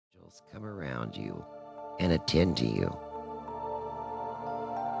angels come around you and attend to you.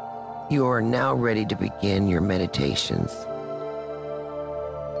 You are now ready to begin your meditations.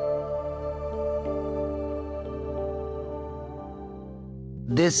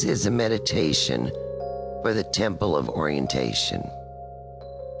 This is a meditation for the Temple of Orientation.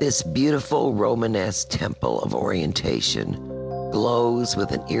 This beautiful Romanesque Temple of Orientation glows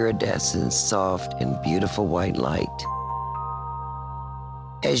with an iridescent, soft, and beautiful white light.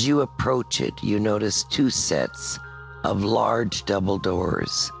 As you approach it, you notice two sets of large double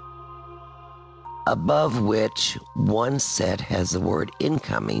doors, above which one set has the word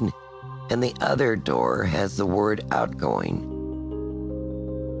incoming and the other door has the word outgoing.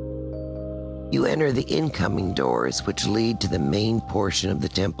 You enter the incoming doors, which lead to the main portion of the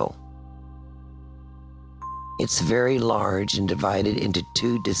temple. It's very large and divided into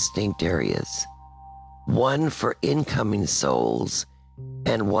two distinct areas, one for incoming souls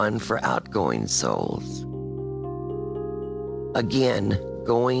and one for outgoing souls. Again,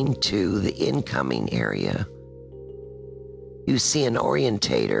 going to the incoming area, you see an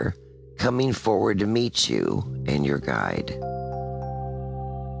orientator coming forward to meet you and your guide.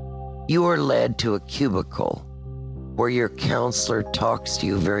 You are led to a cubicle where your counselor talks to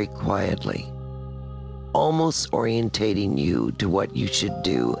you very quietly, almost orientating you to what you should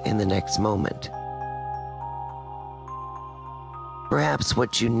do in the next moment. Perhaps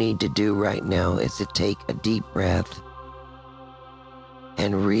what you need to do right now is to take a deep breath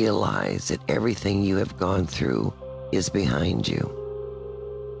and realize that everything you have gone through is behind you.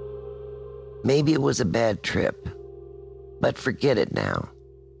 Maybe it was a bad trip, but forget it now.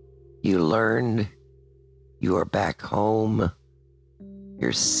 You learned, you are back home,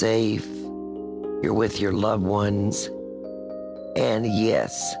 you're safe, you're with your loved ones, and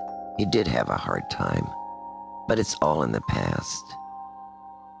yes, you did have a hard time, but it's all in the past.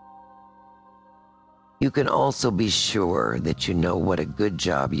 You can also be sure that you know what a good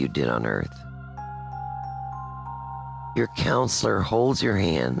job you did on earth. Your counselor holds your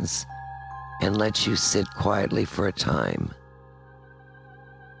hands and lets you sit quietly for a time.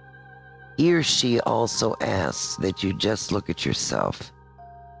 He or she also asks that you just look at yourself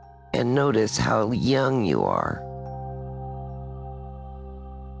and notice how young you are.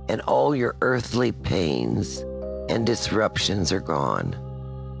 And all your earthly pains and disruptions are gone,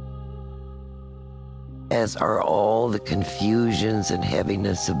 as are all the confusions and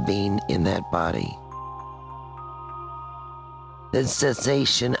heaviness of being in that body. The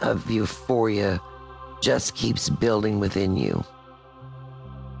sensation of euphoria just keeps building within you.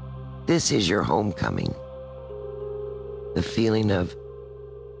 This is your homecoming. The feeling of,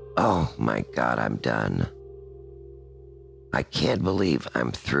 oh my God, I'm done. I can't believe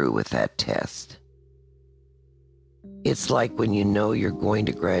I'm through with that test. It's like when you know you're going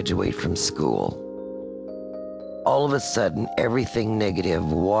to graduate from school. All of a sudden, everything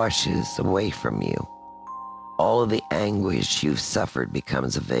negative washes away from you. All of the anguish you've suffered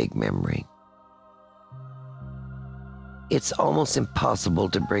becomes a vague memory. It's almost impossible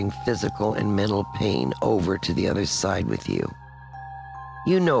to bring physical and mental pain over to the other side with you.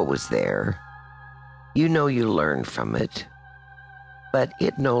 You know it was there. You know you learned from it, but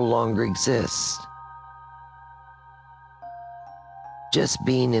it no longer exists. Just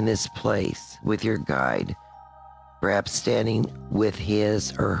being in this place with your guide, perhaps standing with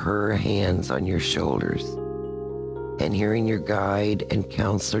his or her hands on your shoulders, and hearing your guide and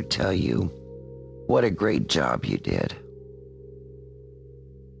counselor tell you what a great job you did,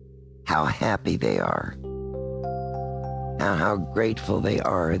 how happy they are, and how grateful they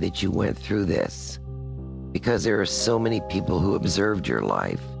are that you went through this, because there are so many people who observed your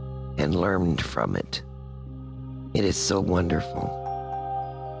life and learned from it. It is so wonderful.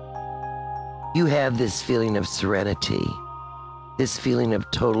 You have this feeling of serenity, this feeling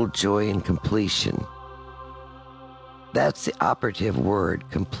of total joy and completion. That's the operative word,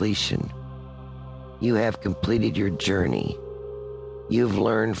 completion. You have completed your journey. You've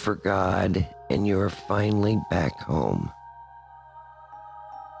learned for God, and you are finally back home.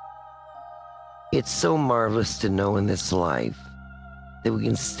 It's so marvelous to know in this life that we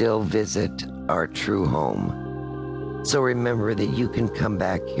can still visit our true home. So remember that you can come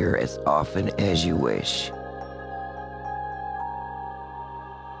back here as often as you wish.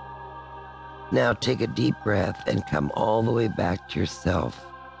 Now take a deep breath and come all the way back to yourself.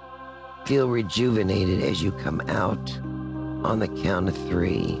 Feel rejuvenated as you come out on the count of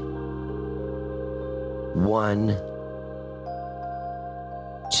 3. 1,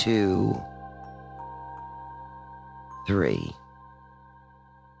 2, 3.